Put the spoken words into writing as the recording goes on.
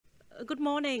Good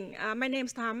morning. My name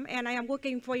is Tham, and I am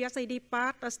working for USAID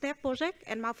part STEP project,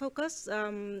 and my focus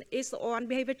is on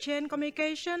behavior change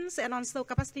communications and also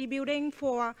capacity building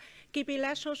for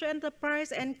KP-led social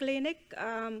enterprise and clinic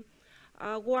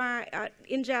while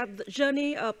in their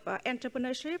journey of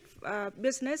entrepreneurship,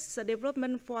 business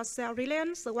development for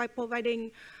self-reliance while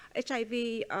providing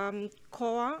HIV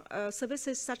core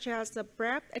services such as the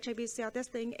PrEP, HIV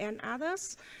self-testing, and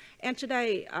others. And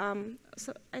today,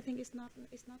 so I think it's not the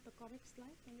correct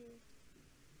slide. Can you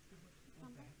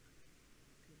come back?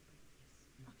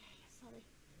 Okay, sorry.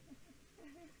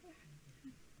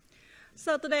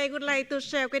 So today I would like to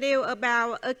share with you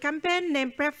about a campaign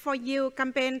named PrEP4U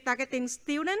campaign targeting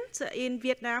students in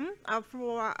Vietnam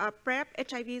for PrEP,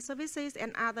 HIV services,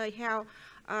 and other health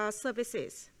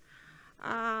services.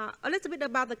 A little bit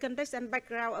about the context and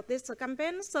background of this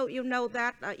campaign. So you know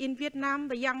that in Vietnam,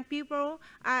 the young people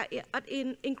are at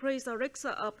increased risk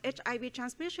of HIV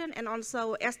transmission and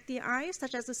also STIs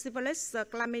such as syphilis,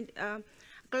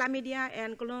 chlamydia,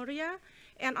 and gonorrhea.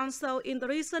 And also in the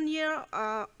recent year,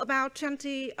 about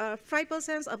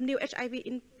 25% of new HIV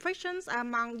infections are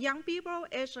among young people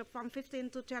aged from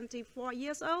 15 to 24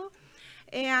 years old.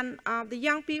 And the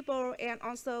young people and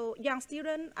also young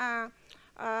students have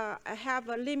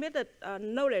a limited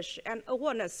knowledge and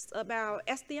awareness about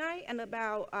STI and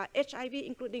about HIV,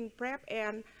 including PrEP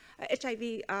and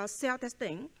HIV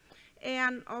self-testing.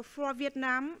 And for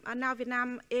Vietnam, now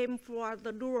Vietnam aims for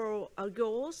the dual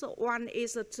goals. One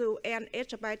is to end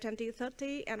AIDS by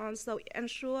 2030 and also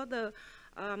ensure the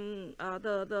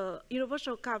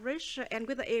universal coverage, and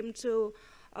with the aim to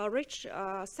reach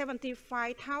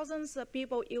 75,000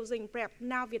 people using PrEP.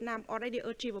 Now Vietnam already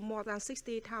achieved more than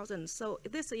 60,000. So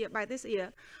this year, by this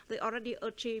year, they already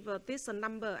achieved this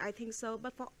number, I think so.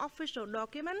 But for official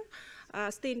document,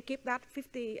 still keep that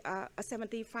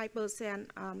 75%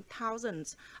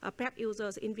 thousands PrEP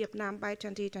users in Vietnam by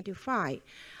 2025.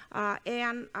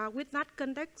 And with that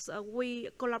context, we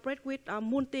collaborate with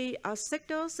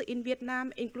multi-sectors in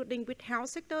Vietnam, including with health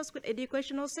sectors, with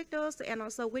educational sectors, and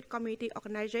also with community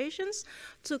organizations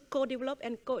to co-develop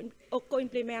and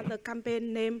co-implement the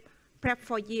campaign named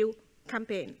PrEP4U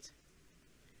campaign.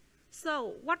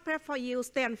 So what PrEP4U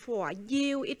stands for?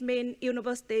 U, it means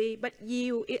university, but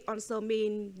U, it also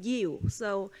means you.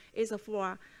 So it's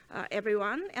for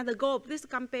everyone. And the goal of this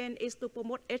campaign is to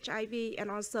promote HIV and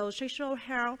also sexual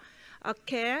health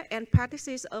care and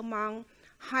practices among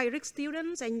high-risk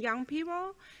students and young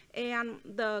people. And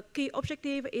the key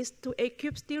objective is to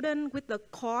equip students with the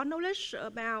core knowledge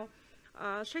about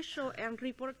sexual and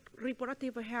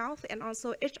reproductive health and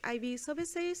also HIV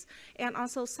services, and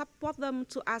also support them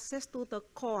to access to the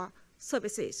core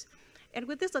services. And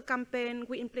with this campaign,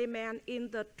 we implement in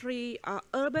the 3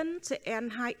 urban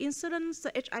and high incidence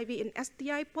HIV and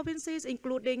STI provinces,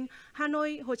 including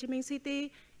Hanoi, Ho Chi Minh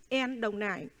City, and Dong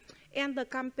Nai. And the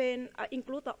campaign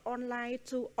includes the online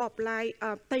to offline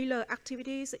tailored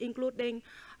activities, including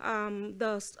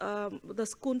the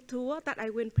school tour that I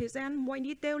will present more in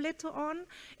detail later on,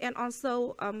 and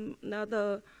also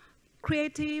the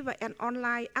creative and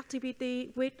online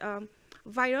activity with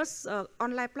various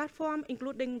online platform,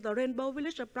 including the Rainbow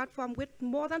Village platform with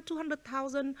more than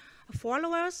 200,000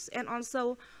 followers, and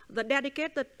also the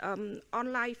dedicated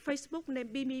online Facebook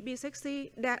named Be Me Be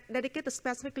Sexy, dedicated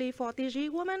specifically for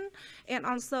TG women, and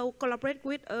also collaborate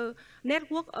with a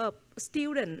network of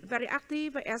students very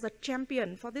active as a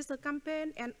champion for this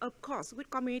campaign, and of course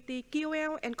with community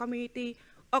QL and community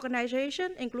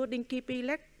organization, including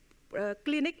KP-led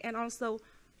clinic and also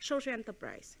social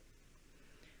enterprise.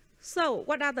 So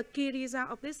what are the key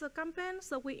results of this campaign?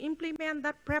 So we implement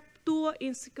that PrEP tour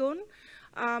in school.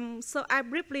 So I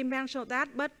briefly mentioned that,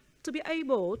 but to be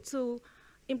able to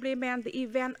implement the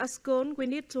event at school, we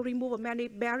need to remove many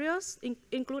barriers,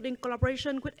 including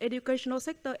collaboration with educational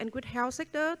sector and with health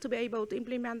sector to be able to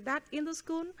implement that in the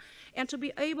school, and to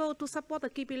be able to support the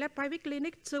KP-led private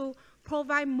clinic to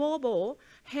provide mobile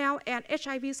health and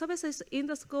HIV services in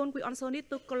the school. We also need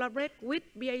to collaborate with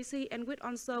BAC and with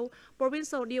also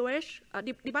provincial DOH,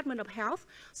 Department of Health,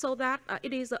 so that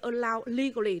it is allowed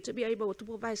legally to be able to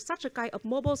provide such a kind of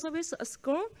mobile service at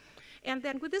school. And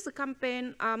then with this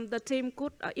campaign, the team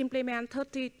could implement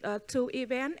 32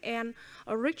 events and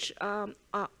reach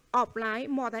offline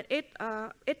more than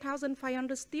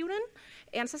 8,500 students,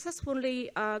 and successfully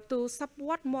to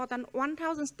support more than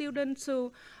 1,000 students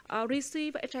to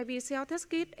receive HIV self-test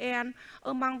kit, and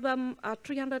among them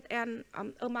 300 and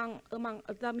among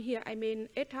them here, I mean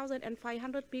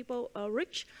 8,500 people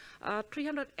reach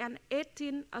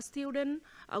 318 students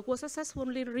were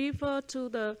successfully referred to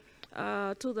the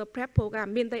PrEP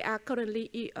program, mean they are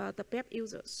currently the PrEP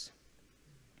users.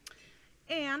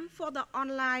 And for the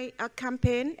online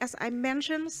campaign, as I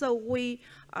mentioned, so we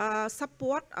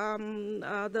support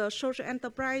the social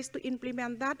enterprise to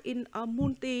implement that in a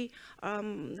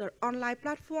online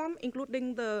platform,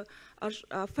 including the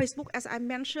Facebook, as I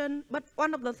mentioned. But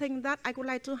one of the things that I would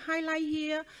like to highlight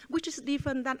here, which is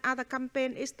different than other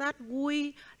campaigns, is that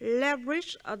we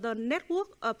leverage the network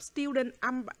of student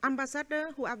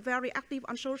ambassadors who are very active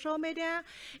on social media,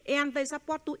 and they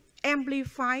support to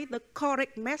amplify the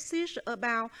correct message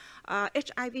about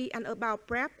HIV and about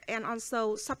PrEP, and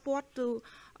also support to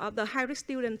the high-risk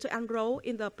students to enroll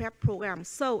in the PrEP program.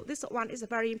 So this one is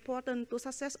very important to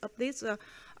success of this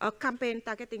campaign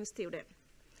targeting students.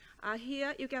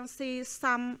 Here you can see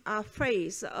some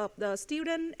phrase of the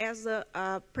student as a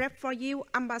PrEP4U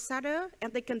ambassador,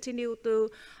 and they continue to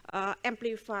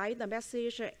amplify the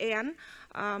message and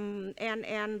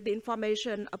the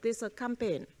information of this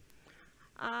campaign.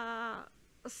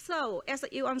 So, as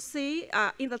you can see,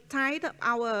 in the title of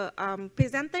our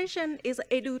presentation is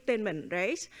Edutainment,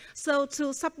 right? So,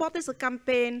 to support this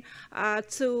campaign,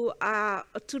 to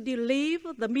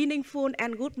deliver the meaningful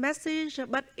and good message,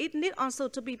 but it needs also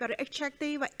to be very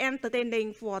attractive and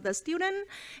entertaining for the student.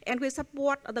 And we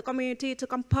support the community to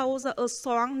compose a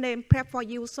song named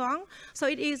PrEP4U song. So,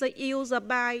 it is used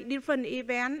by different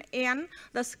events, and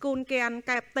the school can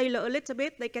tailor a little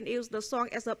bit. They can use the song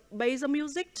as a base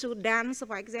music to dance,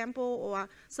 for example, or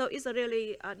so it's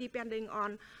really depending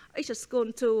on each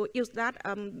school to use that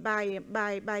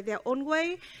by their own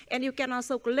way. And you can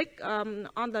also click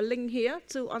on the link here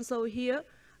to also hear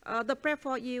the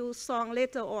PrEP4U song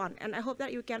later on. And I hope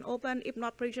that you can open. If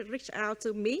not, please reach out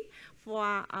to me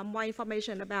for more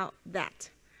information about that.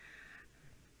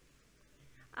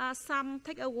 Some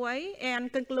takeaway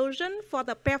and conclusion for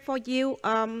the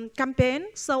PrEP4U campaign.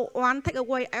 So one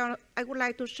takeaway I would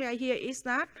like to share here is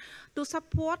that to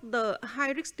support the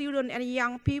high-risk students and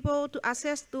young people to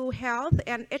access to health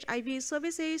and HIV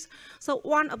services. So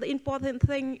one of the important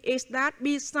things is that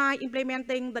besides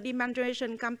implementing the demand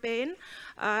generation campaign,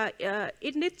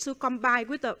 it needs to combine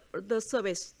with the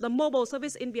service. The mobile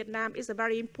service in Vietnam is a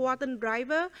very important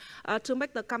driver to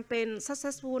make the campaign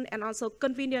successful and also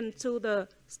convenient to the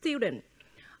student.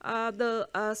 The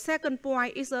second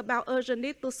point is about urgent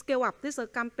need to scale up this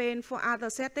campaign for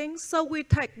other settings. So we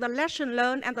take the lesson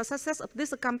learned and the success of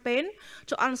this campaign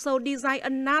to also design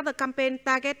another campaign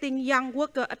targeting young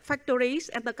workers at factories,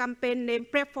 and the campaign named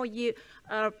PrEP4U,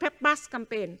 PrEP4U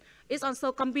campaign. It's also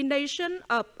a combination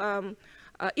of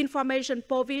information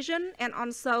provision and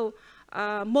also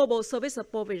mobile service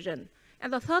provision.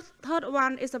 And the third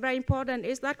one is very important,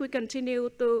 is that we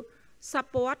continue to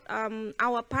support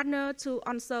our partner to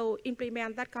also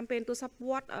implement that campaign to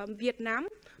support Vietnam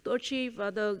to achieve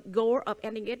the goal of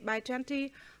ending it by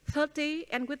 2030.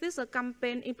 And with this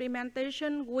campaign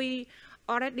implementation, we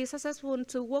already successful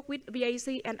to work with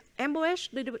VAC and MOH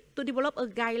to develop a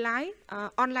guideline,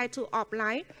 online to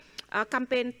offline,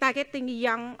 campaign targeting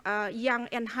young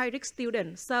and high-risk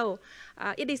students. So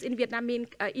it is in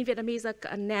Vietnamese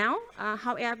now.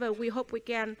 However, we hope we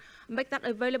can make that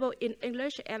available in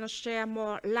English and share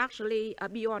more largely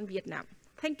beyond Vietnam.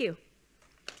 Thank you.